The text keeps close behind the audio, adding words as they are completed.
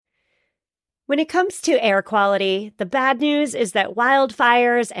When it comes to air quality, the bad news is that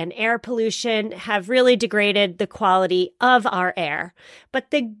wildfires and air pollution have really degraded the quality of our air.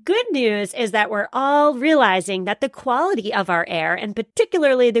 But the good news is that we're all realizing that the quality of our air, and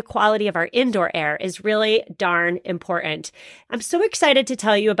particularly the quality of our indoor air, is really darn important. I'm so excited to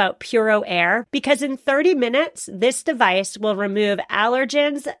tell you about Puro Air because in 30 minutes, this device will remove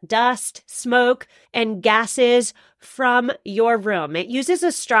allergens, dust, smoke, and gases from your room. It uses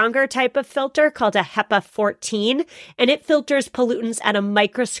a stronger type of filter called a HEPA 14, and it filters pollutants at a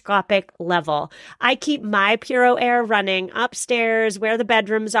microscopic level. I keep my Puro Air running upstairs where the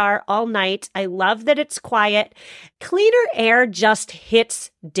bedrooms are all night. I love that it's quiet. Cleaner air just hits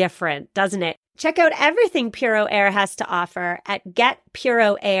different, doesn't it? Check out everything Puro Air has to offer at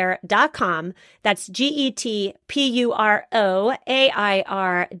getpuroair.com. That's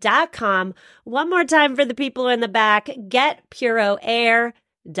GETPUROAIR.com. One more time for the people in the back,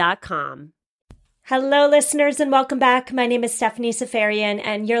 getpuroair.com. Hello, listeners, and welcome back. My name is Stephanie Safarian,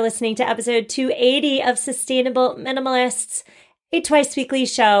 and you're listening to episode 280 of Sustainable Minimalists, a twice-weekly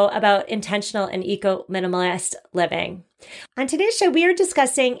show about intentional and eco-minimalist living. On today's show, we are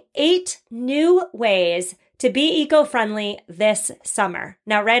discussing 8 new ways to be eco-friendly this summer.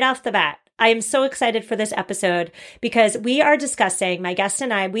 Now, right off the bat, I am so excited for this episode because my guest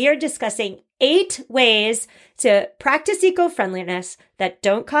and I, we are discussing 8 ways to practice eco-friendliness that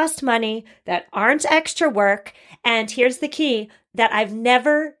don't cost money, that aren't extra work, and here's the key, that I've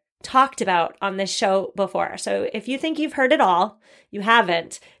never talked about on this show before. So if you think you've heard it all, you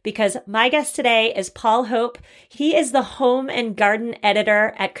haven't, because my guest today is Paul Hope. He is the home and garden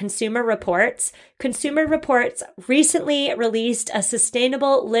editor at Consumer Reports. Consumer Reports recently released a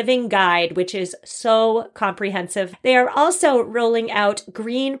sustainable living guide, which is so comprehensive. They are also rolling out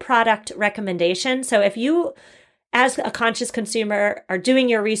green product recommendations. So if you, as a conscious consumer, are doing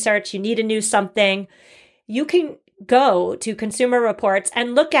your research, you need a new something, you can go to Consumer Reports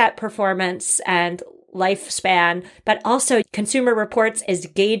and look at performance and lifespan, but also Consumer Reports is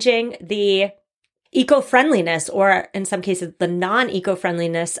gauging the eco-friendliness, or in some cases, the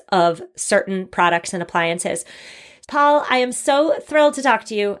non-eco-friendliness of certain products and appliances. Paul, I am so thrilled to talk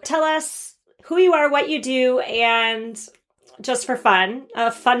to you. Tell us who you are, what you do, and just for fun,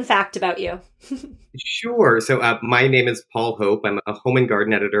 a fun fact about you. Sure. So my name is Paul Hope. I'm a home and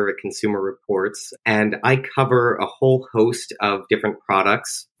garden editor at Consumer Reports, and I cover a whole host of different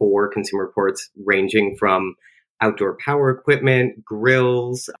products for Consumer Reports, ranging from outdoor power equipment,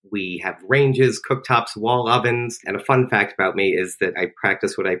 grills. We have ranges, cooktops, wall ovens. And a fun fact about me is that I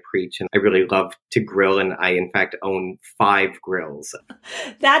practice what I preach, and I really love to grill. And I, in fact, own 5 grills.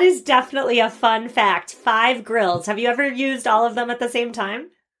 That is definitely a fun fact. 5 grills. Have you ever used all of them at the same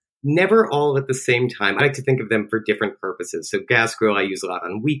time? Never all at the same time. I like to think of them for different purposes. So gas grill, I use a lot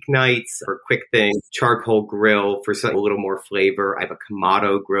on weeknights for quick things. Charcoal grill for a little more flavor. I have a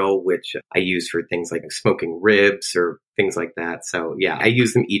Kamado grill, which I use for things like smoking ribs or things like that. So yeah, I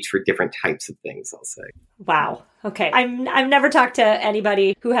use them each for different types of things, I'll say. Wow. Okay. I've never talked to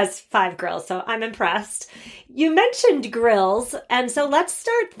anybody who has 5 grills, so I'm impressed. You mentioned grills, and so let's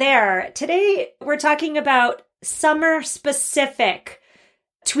start there. Today, we're talking about summer-specific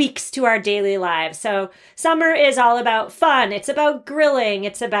tweaks to our daily lives. So summer is all about fun. It's about grilling.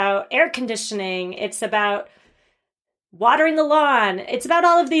 It's about air conditioning. It's about watering the lawn. It's about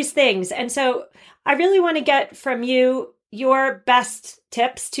all of these things. And so I really want to get from you your best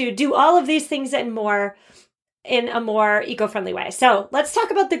tips to do all of these things and more in a more eco-friendly way. So let's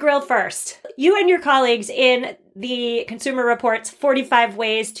talk about the grill first. You and your colleagues in the Consumer Reports 45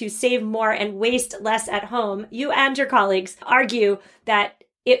 Ways to Save More and Waste Less at Home, you and your colleagues argue that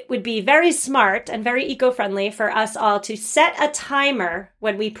it would be very smart and very eco-friendly for us all to set a timer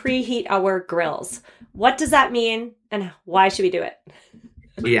when we preheat our grills. What does that mean, and why should we do it?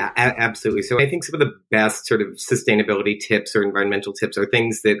 Yeah, absolutely. So I think some of the best sort of sustainability tips or environmental tips are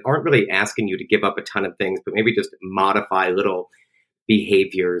things that aren't really asking you to give up a ton of things, but maybe just modify little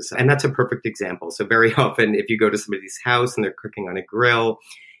behaviors. And that's a perfect example. So very often, if you go to somebody's house and they're cooking on a grill,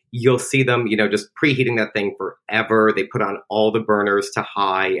 you'll see them, just preheating that thing forever. They put on all the burners to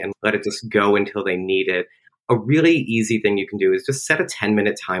high and let it just go until they need it. A really easy thing you can do is just set a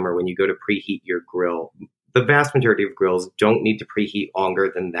 10-minute timer when you go to preheat your grill. The vast majority of grills don't need to preheat longer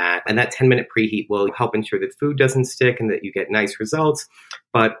than that. And that 10-minute preheat will help ensure that food doesn't stick and that you get nice results,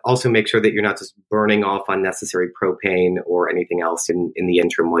 but also make sure that you're not just burning off unnecessary propane or anything else in the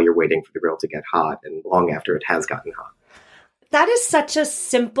interim while you're waiting for the grill to get hot and long after it has gotten hot. That is such a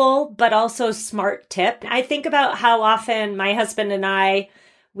simple but also smart tip. I think about how often my husband and I,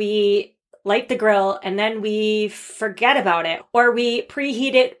 we light the grill, and then we forget about it, or we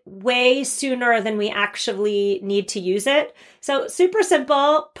preheat it way sooner than we actually need to use it. So super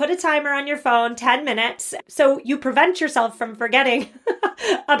simple, put a timer on your phone, 10 minutes, so you prevent yourself from forgetting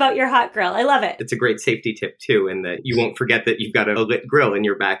about your hot grill. I love it. It's a great safety tip too, in that you won't forget that you've got a lit grill in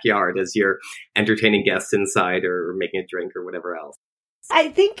your backyard as you're entertaining guests inside or making a drink or whatever else. I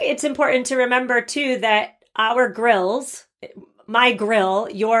think it's important to remember too that our grills, my grill,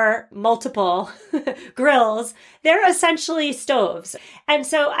 your multiple grills, they're essentially stoves. And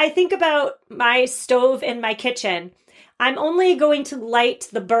so I think about my stove in my kitchen. I'm only going to light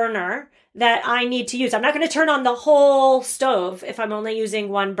the burner that I need to use. I'm not going to turn on the whole stove if I'm only using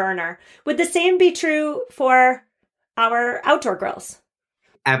one burner. Would the same be true for our outdoor grills?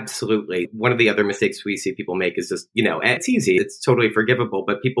 Absolutely. One of the other mistakes we see people make is just, it's easy. It's totally forgivable,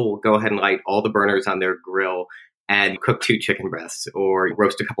 but people will go ahead and light all the burners on their grill and cook 2 chicken breasts or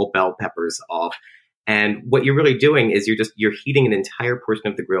roast a couple bell peppers off. And what you're really doing is you're heating an entire portion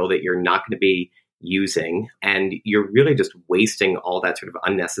of the grill that you're not going to be using. And you're really just wasting all that sort of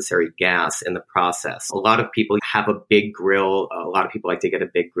unnecessary gas in the process. A lot of people have a big grill. A lot of people like to get a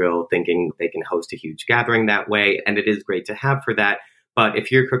big grill thinking they can host a huge gathering that way. And it is great to have for that. But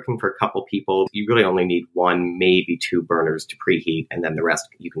if you're cooking for a couple people, you really only need 1, maybe 2 burners to preheat, and then the rest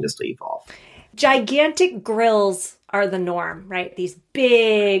you can just leave off. Gigantic grills are the norm, right? These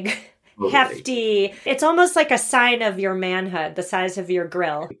big, hefty. It's almost like a sign of your manhood, the size of your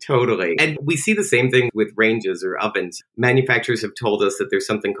grill. Totally. And we see the same thing with ranges or ovens. Manufacturers have told us that there's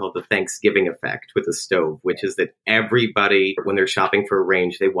something called the Thanksgiving effect with a stove, which is that everybody, when they're shopping for a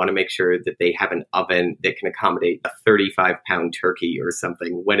range, they want to make sure that they have an oven that can accommodate a 35-pound turkey or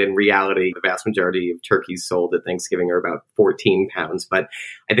something, when in reality, the vast majority of turkeys sold at Thanksgiving are about 14 pounds. But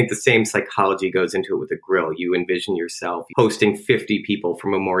I think the same psychology goes into it with a grill. You envision yourself hosting 50 people for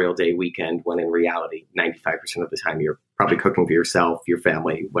Memorial Day weekend, when in reality, 95% of the time you're probably cooking for yourself, your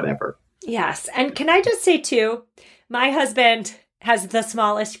family, whatever. Yes. And can I just say too, my husband has the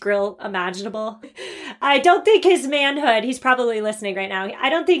smallest grill imaginable. I don't think his manhood, he's probably listening right now, I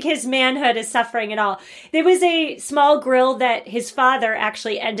don't think his manhood is suffering at all. There was a small grill that his father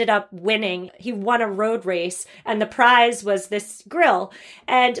actually ended up winning. He won a road race, and the prize was this grill.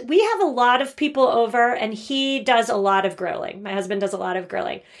 And we have a lot of people over, and he does a lot of grilling. My husband does a lot of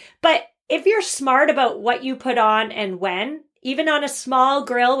grilling. But if you're smart about what you put on and when, even on a small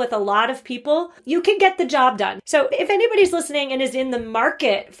grill with a lot of people, you can get the job done. So if anybody's listening and is in the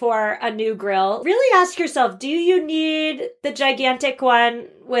market for a new grill, really ask yourself, do you need the gigantic one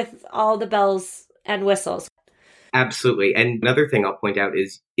with all the bells and whistles? Absolutely. And another thing I'll point out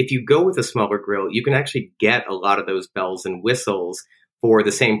is if you go with a smaller grill, you can actually get a lot of those bells and whistles for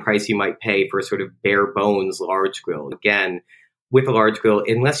the same price you might pay for a sort of bare bones large grill. Again, with a large grill,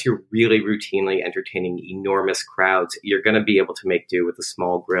 unless you're really routinely entertaining enormous crowds, you're going to be able to make do with a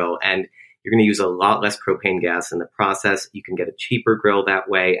small grill. And you're going to use a lot less propane gas in the process. You can get a cheaper grill that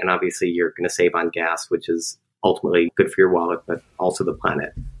way. And obviously, you're going to save on gas, which is ultimately good for your wallet, but also the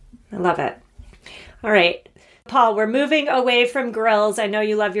planet. I love it. All right. Paul, we're moving away from grills. I know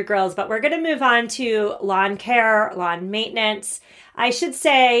you love your grills, but we're going to move on to lawn care, lawn maintenance. I should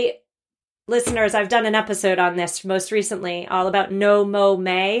say, listeners, I've done an episode on this most recently, all about No Mow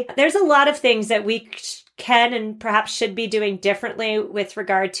May. There's a lot of things that we can and perhaps should be doing differently with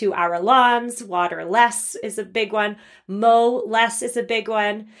regard to our lawns. Water less is a big one. Mow less is a big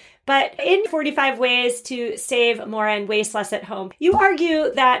one. But in 45 ways to save more and waste less at home, you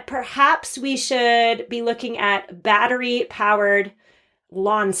argue that perhaps we should be looking at battery-powered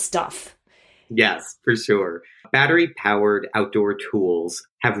lawn stuff. Yes, for sure. Battery-powered outdoor tools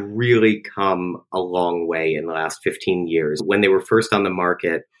have really come a long way in the last 15 years. When they were first on the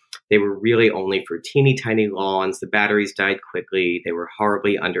market, they were really only for teeny tiny lawns. The batteries died quickly. They were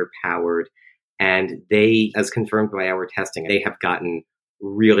horribly underpowered. And they, as confirmed by our testing, they have gotten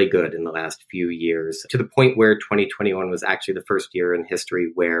really good in the last few years, to the point where 2021 was actually the first year in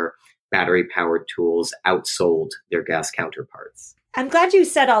history where battery-powered tools outsold their gas counterparts. I'm glad you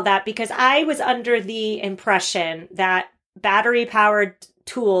said all that, because I was under the impression that battery-powered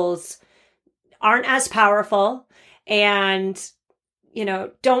tools aren't as powerful and,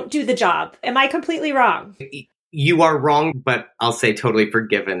 don't do the job. Am I completely wrong? You are wrong, but I'll say totally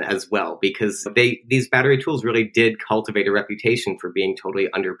forgiven as well, because these battery tools really did cultivate a reputation for being totally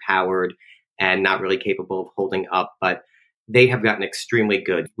underpowered and not really capable of holding up, but they have gotten extremely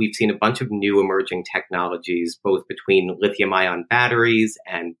good. We've seen a bunch of new emerging technologies, both between lithium-ion batteries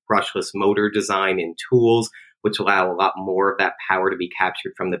and brushless motor design in tools, which allow a lot more of that power to be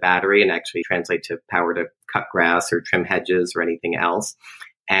captured from the battery and actually translate to power to cut grass or trim hedges or anything else.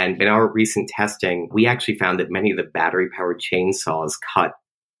 And in our recent testing, we actually found that many of the battery-powered chainsaws cut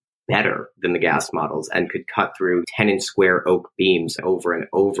better than the gas models and could cut through 10-inch square oak beams over and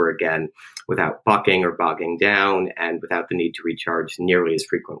over again without bucking or bogging down and without the need to recharge nearly as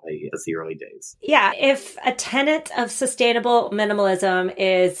frequently as the early days. Yeah, if a tenet of sustainable minimalism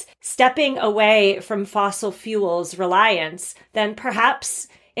is stepping away from fossil fuels reliance, then perhaps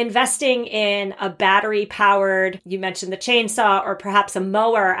investing in a battery-powered, you mentioned the chainsaw, or perhaps a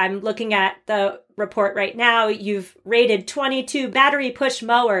mower. I'm looking at the report right now. You've rated 22 battery-push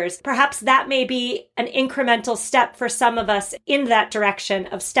mowers. Perhaps that may be an incremental step for some of us in that direction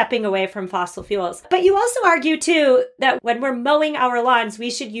of stepping away from fossil fuels. But you also argue, too, that when we're mowing our lawns, we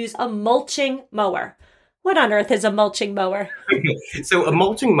should use a mulching mower. What on earth is a mulching mower? So a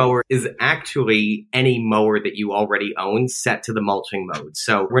mulching mower is actually any mower that you already own set to the mulching mode.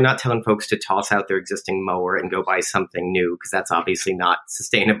 So we're not telling folks to toss out their existing mower and go buy something new, because that's obviously not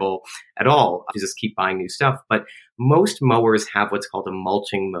sustainable at all. You just keep buying new stuff. But most mowers have what's called a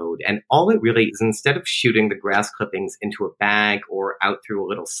mulching mode. And all it really is, instead of shooting the grass clippings into a bag or out through a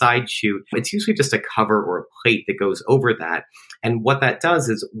little side chute, it's usually just a cover or a plate that goes over that. And what that does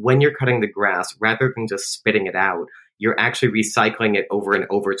is when you're cutting the grass, rather than just spitting it out, you're actually recycling it over and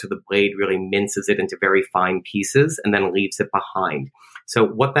over till the blade really minces it into very fine pieces and then leaves it behind. So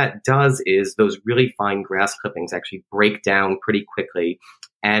what that does is those really fine grass clippings actually break down pretty quickly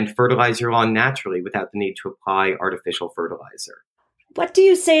and fertilize your lawn naturally without the need to apply artificial fertilizer. What do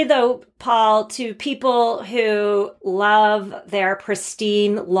you say, though, Paul, to people who love their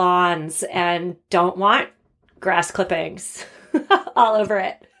pristine lawns and don't want grass clippings all over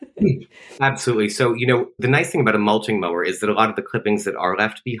it? Absolutely. So, the nice thing about a mulching mower is that a lot of the clippings that are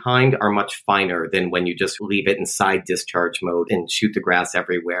left behind are much finer than when you just leave it in side discharge mode and shoot the grass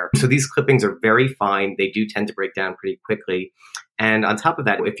everywhere. So these clippings are very fine. They do tend to break down pretty quickly. And on top of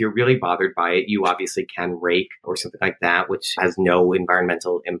that, if you're really bothered by it, you obviously can rake or something like that, which has no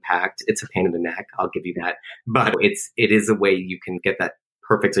environmental impact. It's a pain in the neck, I'll give you that. But it is a way you can get that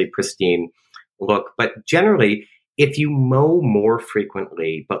perfectly pristine look. But generally, if you mow more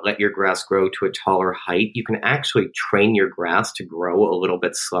frequently, but let your grass grow to a taller height, you can actually train your grass to grow a little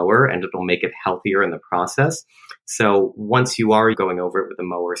bit slower, and it'll make it healthier in the process. So once you are going over it with a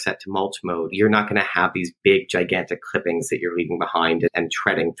mower set to mulch mode, you're not going to have these big, gigantic clippings that you're leaving behind and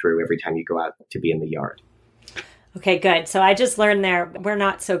treading through every time you go out to be in the yard. Okay, good. So I just learned there, we're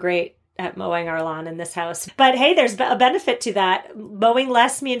not so great at mowing our lawn in this house. But hey, there's a benefit to that. Mowing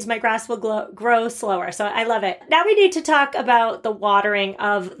less means my grass will grow slower. So I love it. Now we need to talk about the watering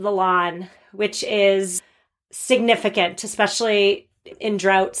of the lawn, which is significant, especially in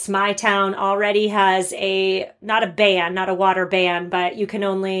droughts. My town already has not a water ban, but you can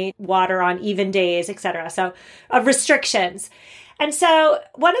only water on even days, etc. So restrictions. And so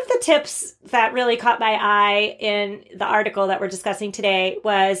one of the tips that really caught my eye in the article that we're discussing today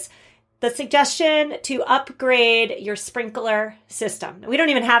was the suggestion to upgrade your sprinkler system. We don't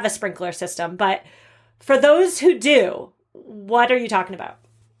even have a sprinkler system, but for those who do, what are you talking about?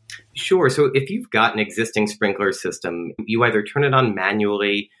 Sure. So if you've got an existing sprinkler system, you either turn it on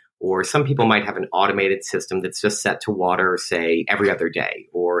manually, or some people might have an automated system that's just set to water, say, every other day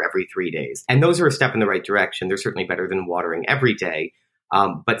or every 3 days. And those are a step in the right direction. They're certainly better than watering every day.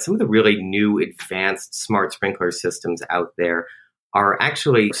 But some of the really new advanced smart sprinkler systems out there are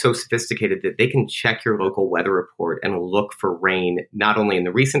actually so sophisticated that they can check your local weather report and look for rain, not only in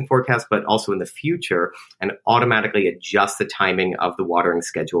the recent forecast, but also in the future, and automatically adjust the timing of the watering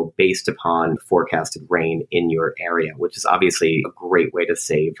schedule based upon forecasted rain in your area, which is obviously a great way to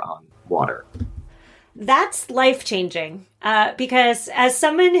save on water. That's life-changing because as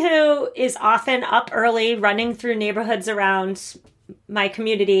someone who is often up early running through neighborhoods around my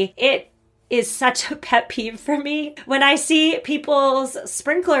community, it is such a pet peeve for me when I see people's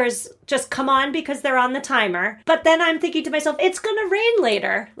sprinklers just come on because they're on the timer. But then I'm thinking to myself, it's going to rain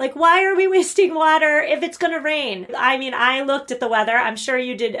later. Like, why are we wasting water if it's going to rain? I mean, I looked at the weather. I'm sure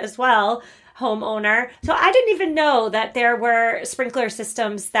you did as well, homeowner. So I didn't even know that there were sprinkler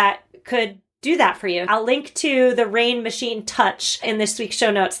systems that could do that for you. I'll link to the Rain Machine Touch in this week's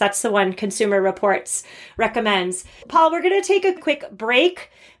show notes. That's the one Consumer Reports recommends. Paul, we're going to take a quick break.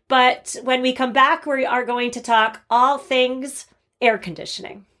 But when we come back, we are going to talk all things air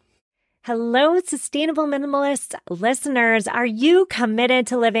conditioning. Hello, Sustainable Minimalist listeners. Are you committed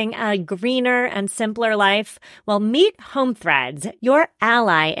to living a greener and simpler life? Well, meet Home Threads, your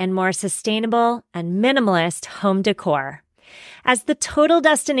ally in more sustainable and minimalist home decor. As the total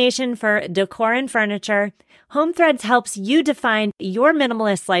destination for decor and furniture, Home Threads helps you define your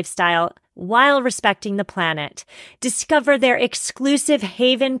minimalist lifestyle while respecting the planet. Discover their exclusive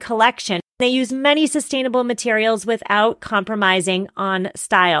Haven collection. They use many sustainable materials without compromising on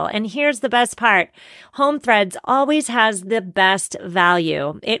style. And here's the best part. Home Threads always has the best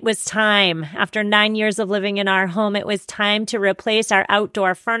value. It was time. After 9 years of living in our home, it was time to replace our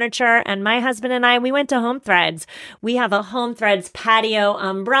outdoor furniture. And my husband and I, we went to Home Threads. We have a Home Threads patio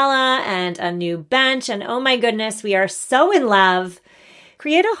umbrella and a new bench. And oh my goodness, we are so in love.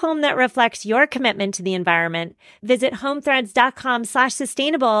 Create a home that reflects your commitment to the environment. Visit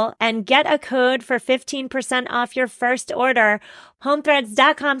homethreads.com/sustainable and get a code for 15% off your first order.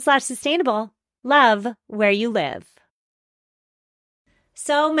 Homethreads.com/sustainable. Love where you live.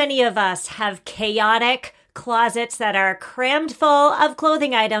 So many of us have chaotic closets that are crammed full of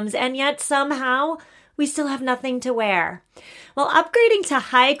clothing items, and yet somehow we still have nothing to wear. Well, upgrading to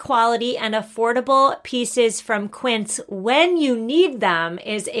high quality and affordable pieces from Quince when you need them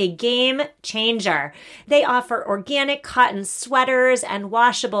is a game changer. They offer organic cotton sweaters and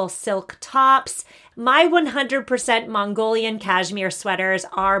washable silk tops. My 100% Mongolian cashmere sweaters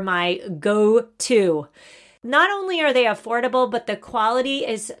are my go-to. Not only are they affordable, but the quality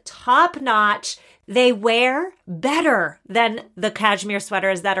is top-notch. They wear better than the cashmere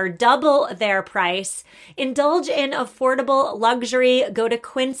sweaters that are double their price. Indulge in affordable luxury. Go to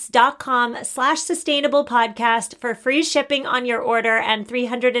quince.com/sustainable podcast for free shipping on your order and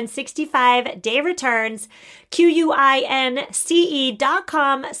 365-day returns.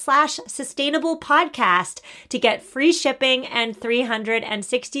 QUINCE.com/sustainable podcast to get free shipping and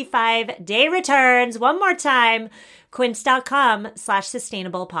 365-day returns. One more time,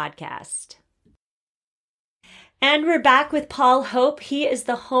 quince.com/sustainable podcast. And we're back with Paul Hope. He is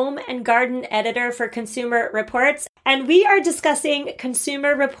the home and garden editor for Consumer Reports. And we are discussing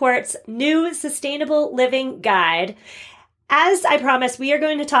Consumer Reports' new sustainable living guide. As I promised, we are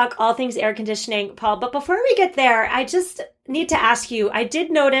going to talk all things air conditioning, Paul. But before we get there, I just need to ask you, I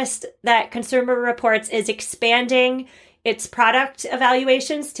did notice that Consumer Reports is expanding its product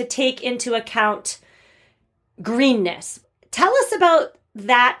evaluations to take into account greenness. Tell us about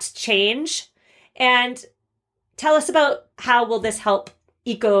that change, and tell us about how will this help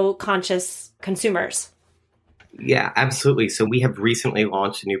eco-conscious consumers? Yeah, absolutely. So we have recently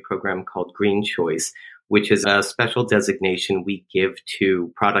launched a new program called Green Choice, which is a special designation we give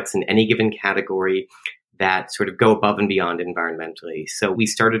to products in any given category that sort of go above and beyond environmentally. So we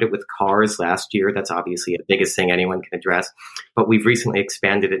started it with cars last year. That's obviously the biggest thing anyone can address. But we've recently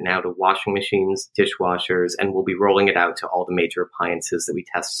expanded it now to washing machines, dishwashers, and we'll be rolling it out to all the major appliances that we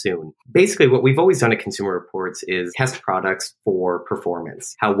test soon. Basically, what we've always done at Consumer Reports is test products for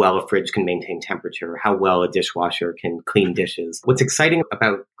performance, how well a fridge can maintain temperature, how well a dishwasher can clean dishes. What's exciting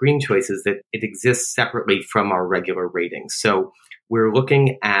about Green Choice is that it exists separately from our regular ratings. So we're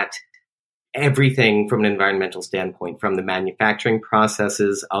looking at everything from an environmental standpoint, from the manufacturing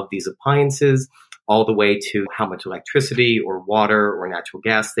processes of these appliances all the way to how much electricity or water or natural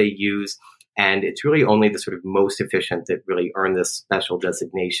gas they use. And it's really only the sort of most efficient that really earn this special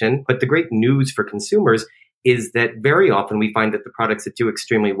designation. But the great news for consumers is that very often we find that the products that do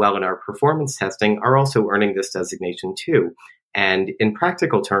extremely well in our performance testing are also earning this designation too. And in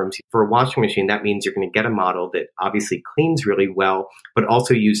practical terms, for a washing machine, that means you're going to get a model that obviously cleans really well, but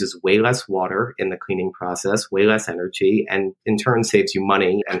also uses way less water in the cleaning process, way less energy, and in turn saves you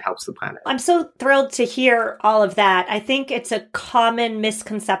money and helps the planet. I'm so thrilled to hear all of that. I think it's a common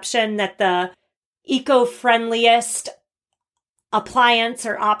misconception that the eco-friendliest appliance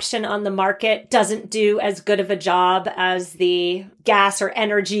or option on the market doesn't do as good of a job as the gas or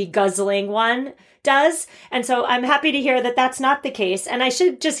energy guzzling one does. And so I'm happy to hear that that's not the case. And I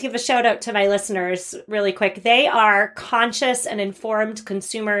should just give a shout out to my listeners really quick. They are conscious and informed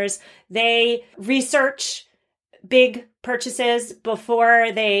consumers. They research big purchases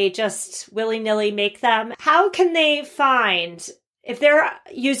before they just willy-nilly make them. How can they find, if they're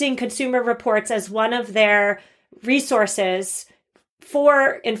using Consumer Reports as one of their resources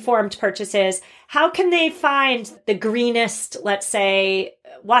for informed purchases, how can they find the greenest, let's say,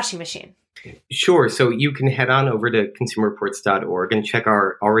 washing machine? Sure. So you can head on over to consumerreports.org and check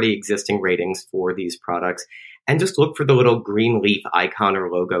our already existing ratings for these products and just look for the little green leaf icon or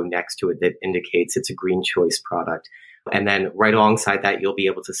logo next to it that indicates it's a Green Choice product. And then right alongside that, you'll be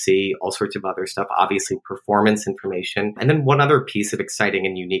able to see all sorts of other stuff, obviously performance information. And then one other piece of exciting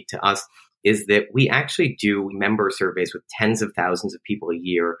and unique to us is that we actually do member surveys with tens of thousands of people a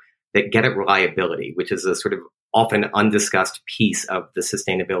year that get at reliability, which is a sort of often undiscussed piece of the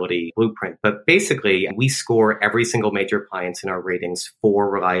sustainability blueprint. But basically, we score every single major appliance in our ratings for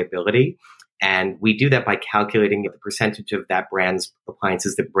reliability. And we do that by calculating the percentage of that brand's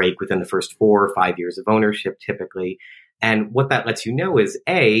appliances that break within the first 4 or 5 years of ownership, typically. And what that lets you know is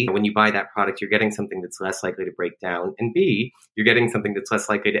A, when you buy that product, you're getting something that's less likely to break down. And B, you're getting something that's less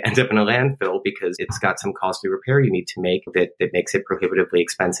likely to end up in a landfill because it's got some costly repair you need to make that makes it prohibitively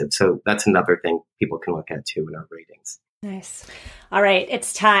expensive. So that's another thing people can look at too in our ratings. Nice. All right,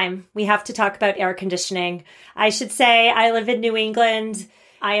 it's time. We have to talk about air conditioning. I should say I live in New England.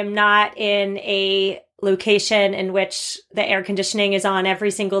 I am not in a location in which the air conditioning is on every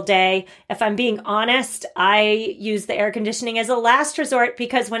single day. If I'm being honest, I use the air conditioning as a last resort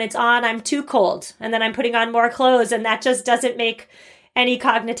because when it's on, I'm too cold and then I'm putting on more clothes and that just doesn't make any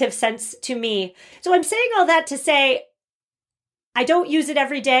cognitive sense to me. So I'm saying all that to say I don't use it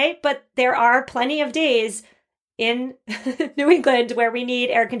every day, but there are plenty of days in New England where we need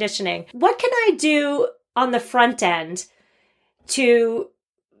air conditioning. What can I do on the front end to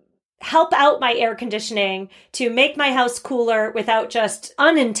help out my air conditioning to make my house cooler without just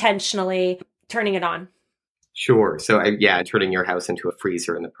unintentionally turning it on? Sure. So turning your house into a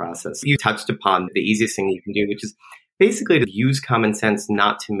freezer in the process. You touched upon the easiest thing you can do, which is basically to use common sense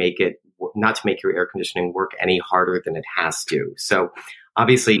not to make your air conditioning work any harder than it has to. So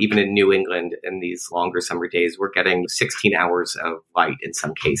obviously, even in New England, in these longer summer days, we're getting 16 hours of light in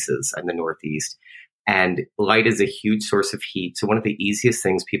some cases in the Northeast. And light is a huge source of heat. So one of the easiest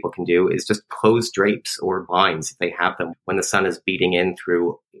things people can do is just close drapes or blinds if they have them when the sun is beating in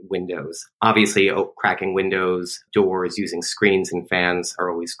through windows. Obviously, cracking windows, doors, using screens and fans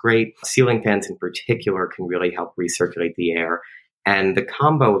are always great. Ceiling fans in particular can really help recirculate the air. And the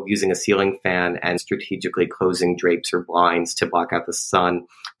combo of using a ceiling fan and strategically closing drapes or blinds to block out the sun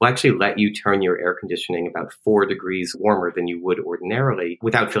will actually let you turn your air conditioning about 4 degrees warmer than you would ordinarily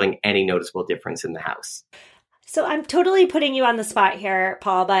without feeling any noticeable difference in the house. So I'm totally putting you on the spot here,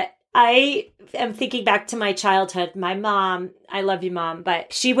 Paul, but I am thinking back to my childhood. My mom, I love you, Mom,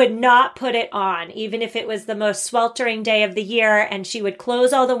 but she would not put it on, even if it was the most sweltering day of the year, and she would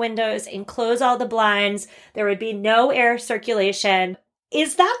close all the windows and close all the blinds. There would be no air circulation.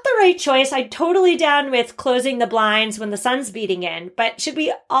 Is that the right choice? I'm totally down with closing the blinds when the sun's beating in, but should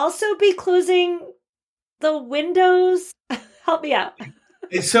we also be closing the windows? Help me out.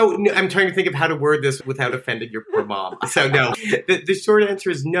 So I'm trying to think of how to word this without offending your poor mom. So no, the short answer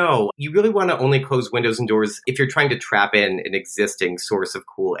is no. You really want to only close windows and doors if you're trying to trap in an existing source of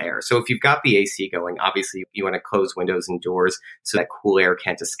cool air. So if you've got the AC going, obviously you want to close windows and doors so that cool air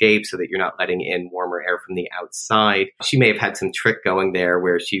can't escape, so that you're not letting in warmer air from the outside. She may have had some trick going there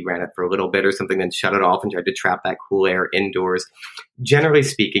where she ran it for a little bit or something, then shut it off and tried to trap that cool air indoors. Generally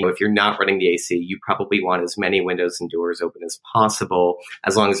speaking, if you're not running the AC, you probably want as many windows and doors open as possible,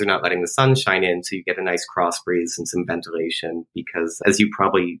 as long as you're not letting the sun shine in, so you get a nice cross breeze and some ventilation, because as you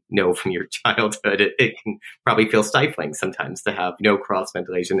probably know from your childhood, it can probably feel stifling sometimes to have no cross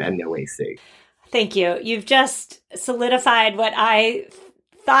ventilation and no AC. Thank you. You've just solidified what I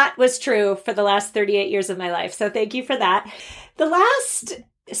thought was true for the last 38 years of my life. So thank you for that. The last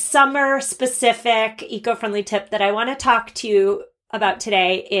summer-specific eco-friendly tip that I want to talk to you about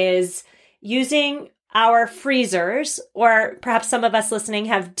today is using our freezers, or perhaps some of us listening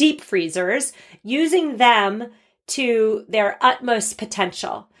have deep freezers, using them to their utmost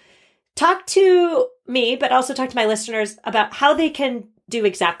potential. Talk to me, but also talk to my listeners about how they can do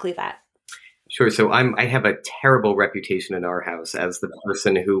exactly that. Sure. So I have a terrible reputation in our house as the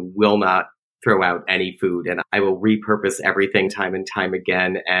person who will not throw out any food, and I will repurpose everything time and time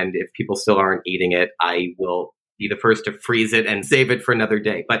again. And if people still aren't eating it, I will be the first to freeze it and save it for another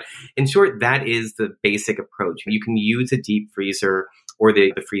day. But in short, that is the basic approach. You can use a deep freezer or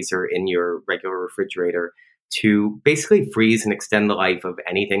the freezer in your regular refrigerator to basically freeze and extend the life of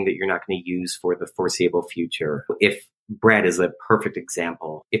anything that you're not going to use for the foreseeable future. If bread is a perfect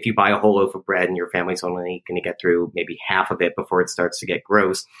example. If you buy a whole loaf of bread and your family's only going to get through maybe half of it before it starts to get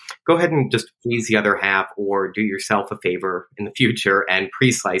gross, go ahead and just freeze the other half, or do yourself a favor in the future and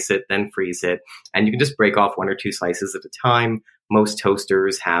pre-slice it, then freeze it. And you can just break off 1 or 2 slices at a time. Most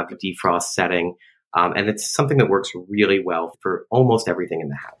toasters have a defrost setting, and it's something that works really well for almost everything in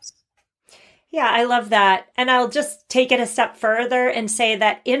the house. Yeah, I love that. And I'll just take it a step further and say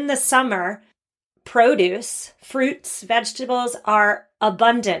that in the summer, produce, fruits, vegetables are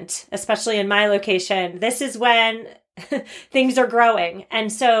abundant, especially in my location. This is when things are growing.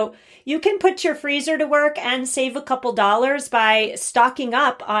 And so you can put your freezer to work and save a couple dollars by stocking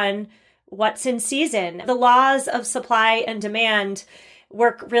up on what's in season. The laws of supply and demand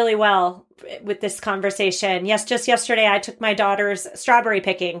work really well with this conversation. Yes, just yesterday I took my daughters strawberry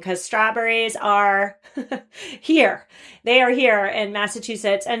picking because strawberries are here. They are here in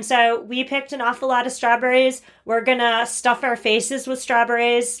Massachusetts. And so we picked an awful lot of strawberries. We're going to stuff our faces with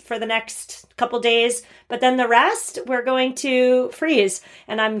strawberries for the next couple days. But then the rest we're going to freeze.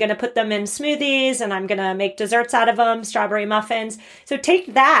 And I'm going to put them in smoothies and I'm going to make desserts out of them, strawberry muffins. So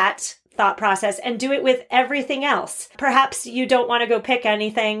take that thought process and do it with everything else. Perhaps you don't want to go pick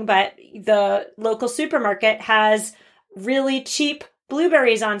anything, but the local supermarket has really cheap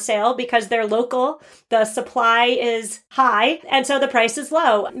blueberries on sale because they're local. The supply is high, and so the price is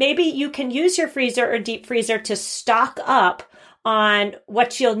low. Maybe you can use your freezer or deep freezer to stock up on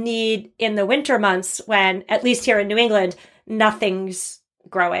what you'll need in the winter months when, at least here in New England, nothing's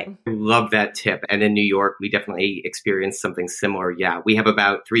growing. Love that tip. And in New York, we definitely experienced something similar. Yeah, we have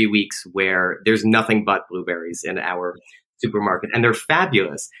about 3 weeks where there's nothing but blueberries in our supermarket, and they're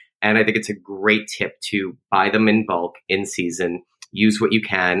fabulous. And I think it's a great tip to buy them in bulk in season, use what you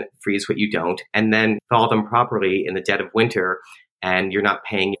can, freeze what you don't, and then thaw them properly in the dead of winter. And you're not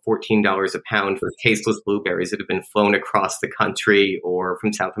paying $14 a pound for tasteless blueberries that have been flown across the country or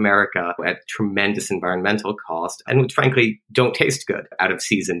from South America at tremendous environmental cost, and which frankly don't taste good out of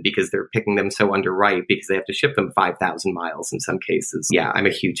season because they're picking them so underripe because they have to ship them 5,000 miles in some cases. Yeah, I'm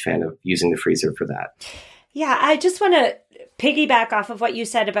a huge fan of using the freezer for that. Yeah, I just want to piggyback off of what you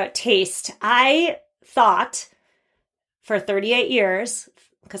said about taste. I thought for 38 years,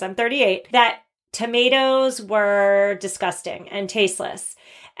 because I'm 38, that tomatoes were disgusting and tasteless.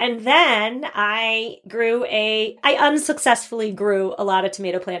 And then I unsuccessfully grew a lot of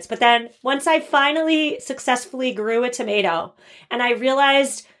tomato plants. But then once I finally successfully grew a tomato and I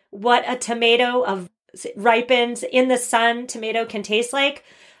realized what a tomato ripens in the sun tomato can taste like,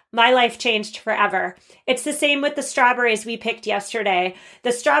 my life changed forever. It's the same with the strawberries we picked yesterday.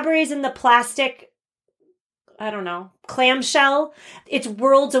 The strawberries in the plastic, clamshell, it's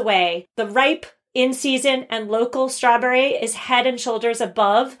worlds away. The ripe, in-season and local strawberry is head and shoulders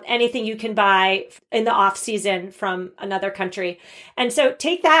above anything you can buy in the off-season from another country. And so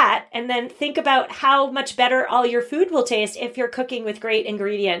take that and then think about how much better all your food will taste if you're cooking with great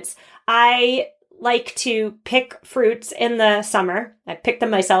ingredients. I like to pick fruits in the summer. I pick them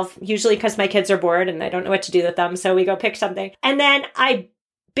myself, usually because my kids are bored and I don't know what to do with them. So we go pick something. And then I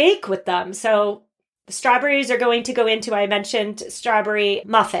bake with them. So strawberries are going to go into, I mentioned strawberry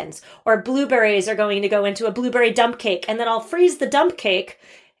muffins, or blueberries are going to go into a blueberry dump cake. And then I'll freeze the dump cake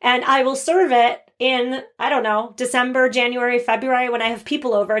and I will serve it in, December, January, February when I have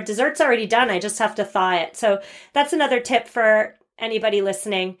people over. Dessert's already done. I just have to thaw it. So that's another tip for anybody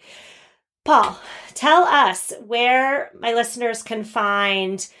listening. Paul, tell us where my listeners can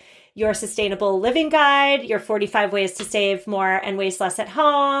find your sustainable living guide, your 45 ways to save more and waste less at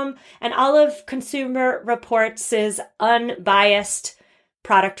home, and all of Consumer Reports' unbiased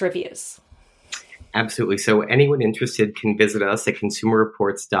product reviews. Absolutely. So anyone interested can visit us at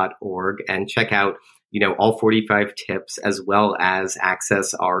consumerreports.org and check out, all 45 tips, as well as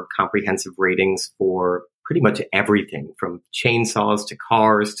access our comprehensive ratings for pretty much everything from chainsaws to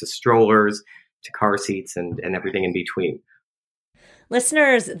cars to strollers to car seats and everything in between.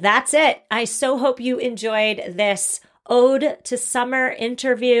 Listeners, that's it. I so hope you enjoyed this Ode to Summer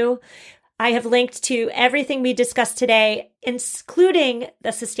interview. I have linked to everything we discussed today, including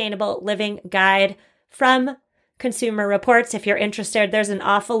the Sustainable Living Guide from Consumer Reports. If you're interested, there's an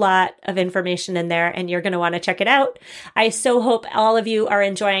awful lot of information in there and you're going to want to check it out. I so hope all of you are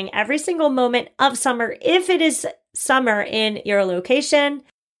enjoying every single moment of summer, if it is summer in your location.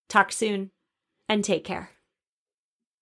 Talk soon and take care.